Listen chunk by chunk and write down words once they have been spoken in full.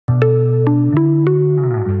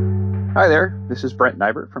Hi there, this is Brent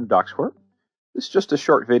Nybert from DocsCorp. This is just a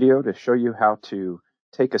short video to show you how to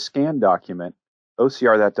take a scanned document,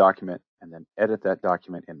 OCR that document, and then edit that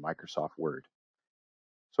document in Microsoft Word.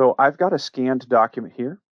 So I've got a scanned document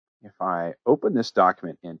here. If I open this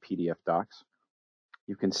document in pdfDocs,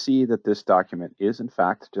 you can see that this document is in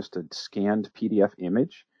fact just a scanned PDF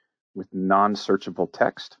image with non-searchable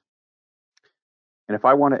text. And if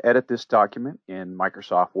I want to edit this document in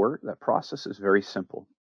Microsoft Word, that process is very simple.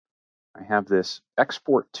 I have this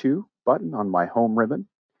Export To button on my home ribbon.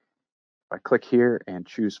 If I click here and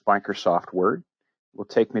choose Microsoft Word, it will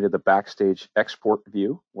take me to the Backstage Export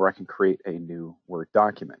view where I can create a new Word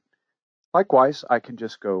document. Likewise, I can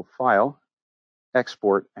just go File,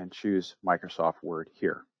 Export, and choose Microsoft Word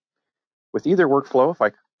here. With either workflow, if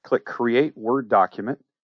I click Create Word Document,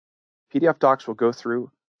 pdfDocs will go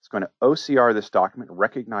through. It's going to OCR this document,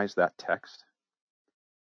 recognize that text,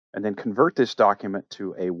 and then convert this document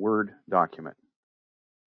to a Word document.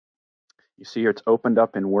 You see here it's opened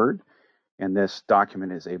up in Word, and this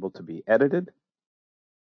document is able to be edited,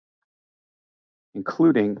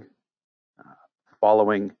 including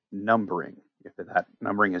following numbering, if that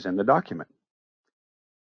numbering is in the document.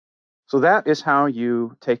 So that is how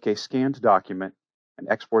you take a scanned document and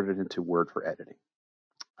export it into Word for editing.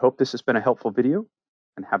 Hope this has been a helpful video,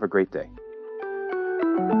 and have a great day.